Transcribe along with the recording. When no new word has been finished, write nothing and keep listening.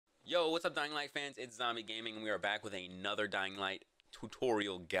Yo, what's up, Dying Light fans? It's Zombie Gaming, and we are back with another Dying Light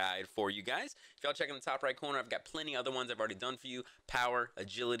tutorial guide for you guys. If y'all check in the top right corner, I've got plenty of other ones I've already done for you. Power,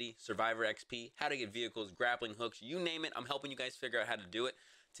 agility, survivor XP, how to get vehicles, grappling hooks, you name it. I'm helping you guys figure out how to do it.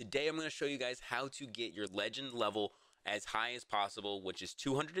 Today, I'm going to show you guys how to get your legend level as high as possible, which is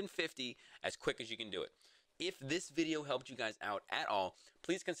 250, as quick as you can do it. If this video helped you guys out at all,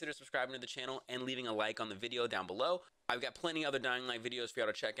 please consider subscribing to the channel and leaving a like on the video down below. I've got plenty of other Dying Light videos for y'all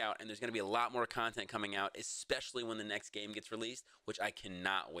to check out, and there's going to be a lot more content coming out, especially when the next game gets released, which I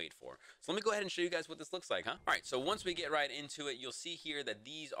cannot wait for. So let me go ahead and show you guys what this looks like, huh? All right, so once we get right into it, you'll see here that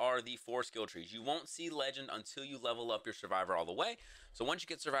these are the 4 skill trees. You won't see Legend until you level up your Survivor all the way. So once you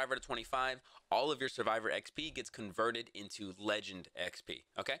get Survivor to 25, all of your Survivor XP gets converted into Legend XP,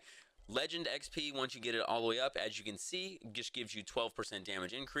 okay? Legend XP, once you get it all the way up, as you can see, just gives you 12%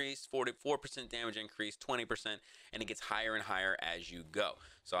 damage increase, 44% damage increase, 20%, and it gets higher and higher as you go.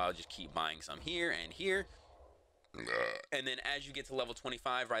 So I'll just keep buying some here and here. And then as you get to level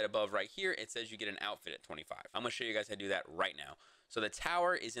 25, right above right here, it says you get an outfit at 25. I'm going to show you guys how to do that right now. So the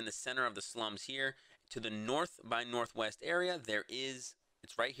tower is in the center of the slums here. To the north by northwest area, it's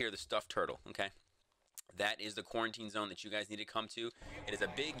right here, the stuffed turtle, okay? That is the quarantine zone that you guys need to come to. It is a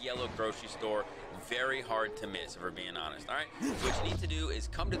big yellow grocery store, very hard to miss if we're being honest, all right? So what you need to do is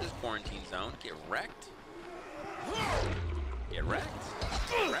come to this quarantine zone, get wrecked, get wrecked,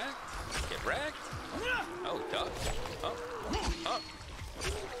 get wrecked, get wrecked. Oh, duck, up.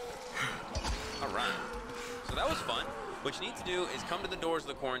 All right, so that was fun. What you need to do is come to the doors of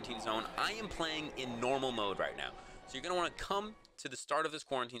the quarantine zone. I am playing in normal mode right now. So you're gonna wanna come to the start of this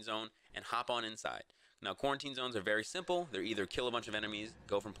quarantine zone and hop on inside. Now, quarantine zones are very simple. They're either kill a bunch of enemies,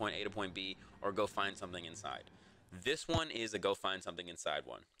 go from point A to point B, or go find something inside. This one is a go find something inside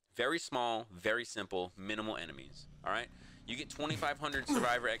one. Very small, very simple, minimal enemies, all right? You get 2,500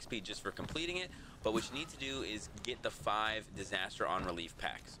 Survivor XP just for completing it, but what you need to do is get the 5 Disaster on Relief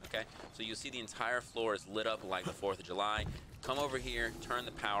packs, okay? So you'll see the entire floor is lit up like the 4th of July. Come over here, turn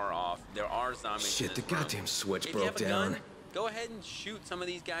the power off. There are zombies in this Shit, the goddamn room. switch broke down. Go ahead and shoot some of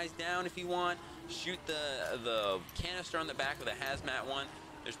these guys down if you want. Shoot the canister on the back of the hazmat one.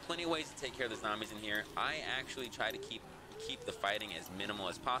 There's plenty of ways to take care of the zombies in here. I actually try to keep the fighting as minimal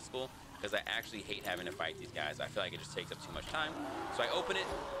as possible because I actually hate having to fight these guys. I feel like it just takes up too much time. So I open it.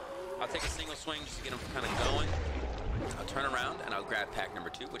 I'll take a single swing just to get them kind of going. I'll turn around and I'll grab pack number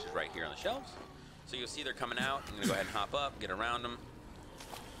 2, which is right here on the shelves. So you'll see they're coming out. I'm going to go ahead and hop up, get around them.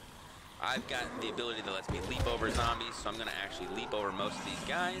 I've got the ability that lets me leap over zombies, so I'm going to actually leap over most of these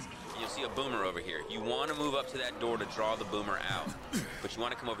guys. And you'll see a boomer over here. You want to move up to that door to draw the boomer out, but you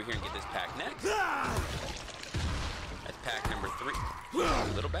want to come over here and get this pack next. That's pack number 3.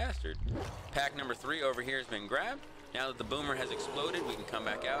 Little bastard. Pack number 3 over here has been grabbed. Now that the boomer has exploded, we can come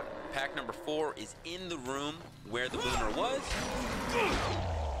back out. Pack number 4 is in the room where the boomer was.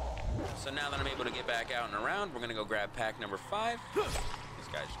 So now that I'm able to get back out and around, we're going to go grab pack number 5.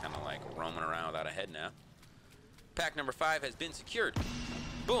 Guy's just kind of like roaming around without a head now. Pack number 5 has been secured.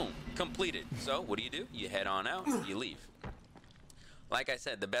 Boom, completed. So what do? You head on out, you leave. Like I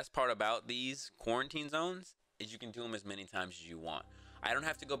said, the best part about these quarantine zones is you can do them as many times as you want. I don't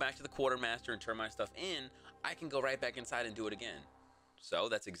have to go back to the quartermaster and turn my stuff in. I can go right back inside and do it again. So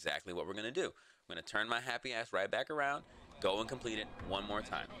that's exactly what we're gonna do. I'm gonna turn my happy ass right back around, go and complete it one more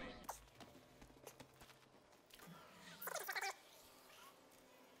time.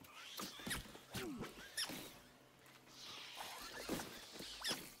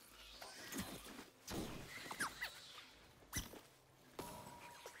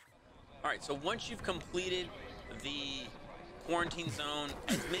 All right, so once you've completed the quarantine zone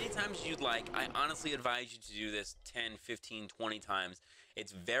as many times as you'd like, I honestly advise you to do this 10, 15, 20 times.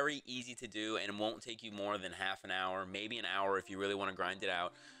 It's very easy to do and it won't take you more than half an hour, maybe an hour if you really want to grind it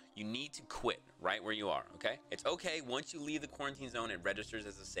out. You need to quit right where you are, okay? It's okay, once you leave the quarantine zone, it registers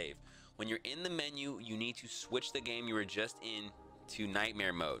as a save. When you're in the menu, you need to switch the game you were just in to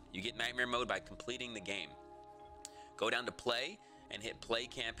nightmare mode. You get nightmare mode by completing the game. Go down to play and hit play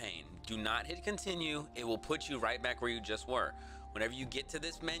campaign. Do not hit continue. It will put you right back where you just were. Whenever you get to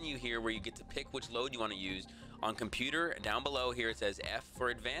this menu here where you get to pick which load you want to use, on computer down below here it says F for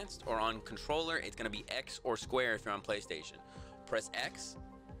advanced, or on controller it's going to be X or square if you're on PlayStation. Press X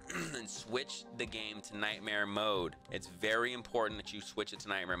and switch the game to nightmare mode. It's very important that you switch it to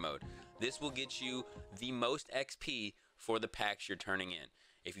nightmare mode. This will get you the most XP for the packs you're turning in.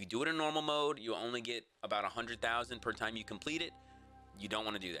 If you do it in normal mode, you only get about 100,000 per time you complete it. You don't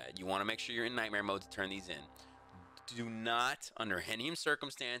want to do that. You want to make sure you're in nightmare mode to turn these in. Do not, under any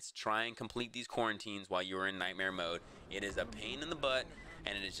circumstance, try and complete these quarantines while you're in nightmare mode. It is a pain in the butt,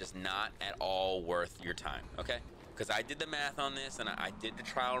 and it is just not at all worth your time, okay? Because I did the math on this, and I did the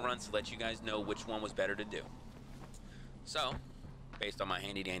trial runs to let you guys know which one was better to do. So, based on my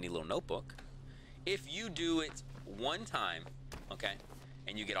handy dandy little notebook, if you do it one time, okay,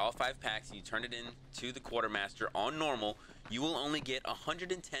 and you get all 5 packs and you turn it in to the quartermaster on normal, you will only get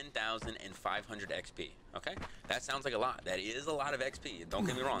 110,500 XP, okay? That sounds like a lot. That is a lot of XP. Don't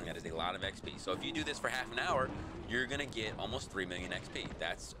get me wrong, that is a lot of XP. So if you do this for half an hour, you're gonna get almost 3 million XP.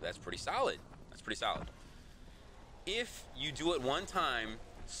 That's pretty solid. That's pretty solid. If you do it one time,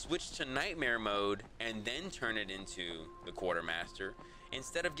 switch to nightmare mode, and then turn it into the quartermaster,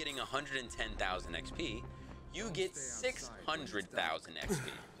 instead of getting 110,000 XP, you get 600,000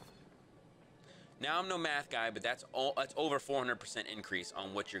 XP. Now, I'm no math guy, but that's over 400% increase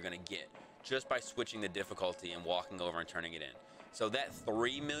on what you're gonna get just by switching the difficulty and walking over and turning it in. So that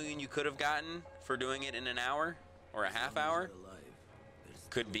 3 million you could have gotten for doing it in an hour or a half hour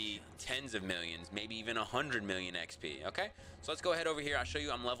could be tens of millions, maybe even 100 million XP, okay? So let's go ahead over here. I'll show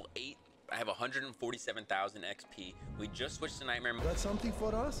you. I'm level 8. I have 147,000 XP. We just switched to nightmare mode. Got something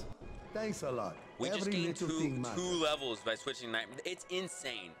for us? Thanks a lot. We just Every gained little thing two levels by switching nightmare. It's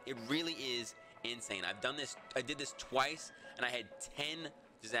insane. It really is insane. I've done this. I did this twice, and I had 10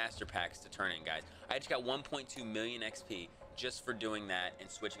 disaster packs to turn in, guys. I just got 1.2 million XP just for doing that and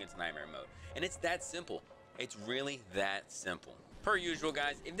switching into nightmare mode. And it's that simple. It's really that simple. Per usual,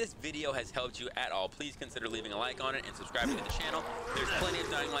 guys, if this video has helped you at all, please consider leaving a like on it and subscribing to the channel. There's plenty of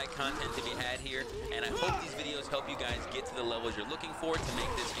Dying Light content to be had here, and I hope these videos help you guys get to the levels you're looking for to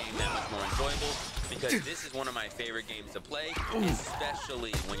make this game that much more enjoyable, because this is one of my favorite games to play,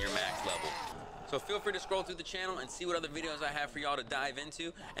 especially when you're max level. So feel free to scroll through the channel and see what other videos I have for y'all to dive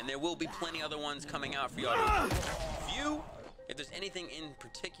into, and there will be plenty other ones coming out for y'all to view. If there's anything in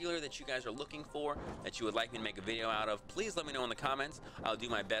particular that you guys are looking for that you would like me to make a video out of, please let me know in the comments. I'll do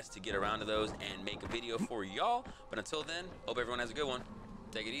my best to get around to those and make a video for y'all. But until then, hope everyone has a good one.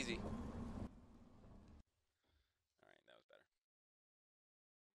 Take it easy.